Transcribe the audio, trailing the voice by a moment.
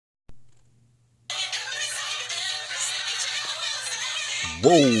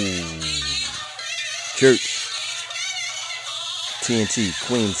Whoa! Church. TNT,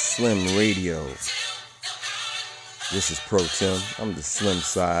 Queen Slim Radio. This is Pro Tim. I'm the slim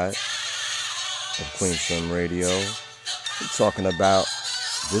side of Queen Slim Radio. We're talking about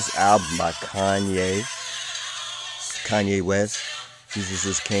this album by Kanye West, Jesus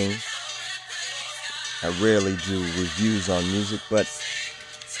is King. I rarely do reviews on music, but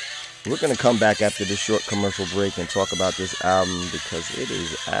we're going to come back after this short commercial break and talk about this album because it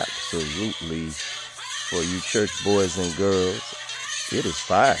is absolutely, for you church boys and girls, it is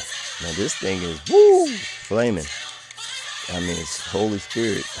fire. Now this thing is, woo, flaming. I mean, it's Holy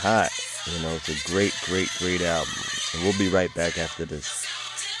Spirit hot. You know, it's a great, great, great album. And we'll be right back after this.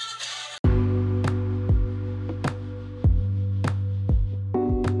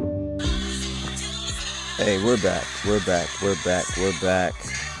 Hey, we're back.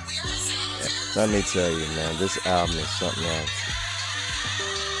 Let me tell you, man, this album is something else.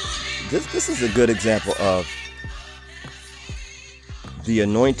 This is a good example of the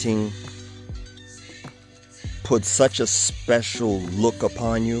anointing puts such a special look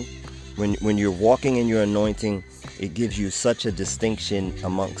upon you. When you're walking in your anointing, it gives you such a distinction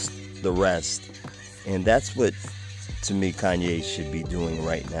amongst the rest. And that's what, to me, Kanye should be doing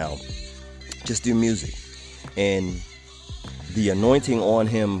right now. Just do music. And the anointing on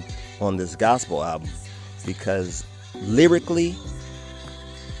him on this gospel album, because lyrically,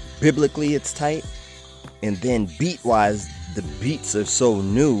 biblically, it's tight. And then beat-wise, the beats are so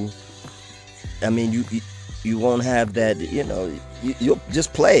new. I mean, you won't have that, you know, you'll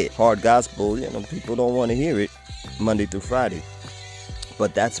just play it. Hard gospel, you know, people don't want to hear it Monday through Friday.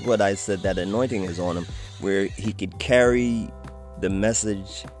 But that's what I said, that anointing is on him, where he could carry the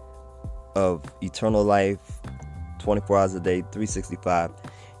message of eternal life 24 hours a day, 365,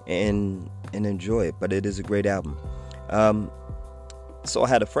 and enjoy it. But it is a great album. So I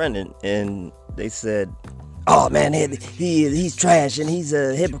had a friend and they said, oh man, he's trash and he's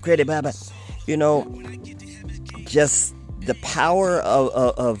a hypocrite, blah, blah. You know, just the power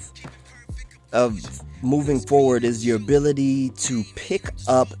of moving forward is your ability to pick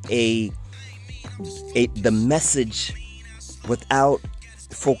up the message without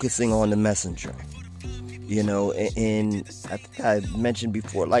focusing on the messenger. You know, and I think I mentioned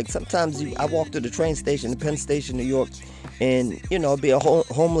before, like sometimes I walk to the train station, the Penn Station, New York, and you know, I'll be a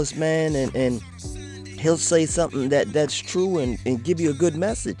homeless man and he'll say something that's true and give you a good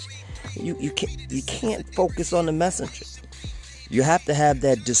message. You can't focus on the messenger. You have to have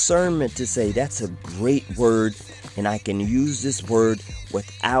that discernment to say that's a great word, and I can use this word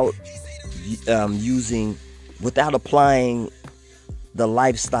without applying the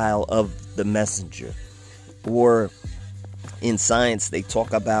lifestyle of the messenger. Or in science, they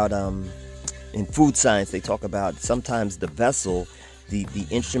talk about in food science, they talk about sometimes the vessel, the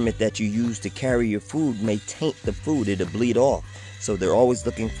instrument that you use to carry your food may taint the food. It'll bleed off. So they're always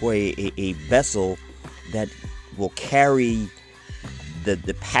looking for a vessel that will carry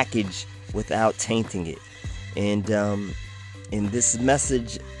the package without tainting it. And in this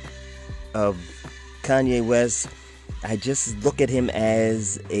message of Kanye West, I just look at him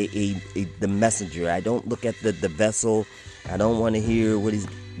as the messenger. I don't look at the vessel. I don't want to hear what he's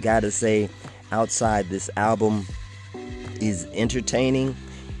got to say outside. This album is entertaining.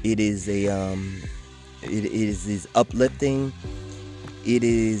 It is it is uplifting. It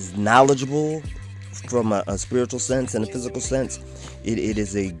is knowledgeable from a spiritual sense and a physical sense. It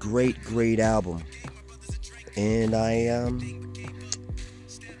is a great, great album. And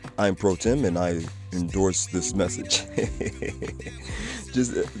I'm Pro Tim, and I endorse this message.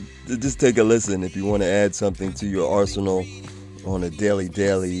 just take a listen if you want to add something to your arsenal on a daily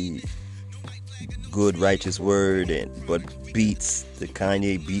good righteous word, but beats, the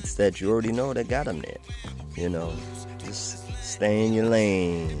Kanye beats that you already know that got him there. You know, just stay in your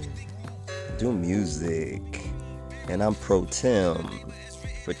lane, do music. And I'm Pro Tim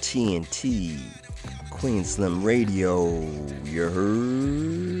for TNT, Queen Slim Radio. You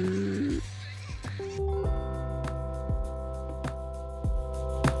heard?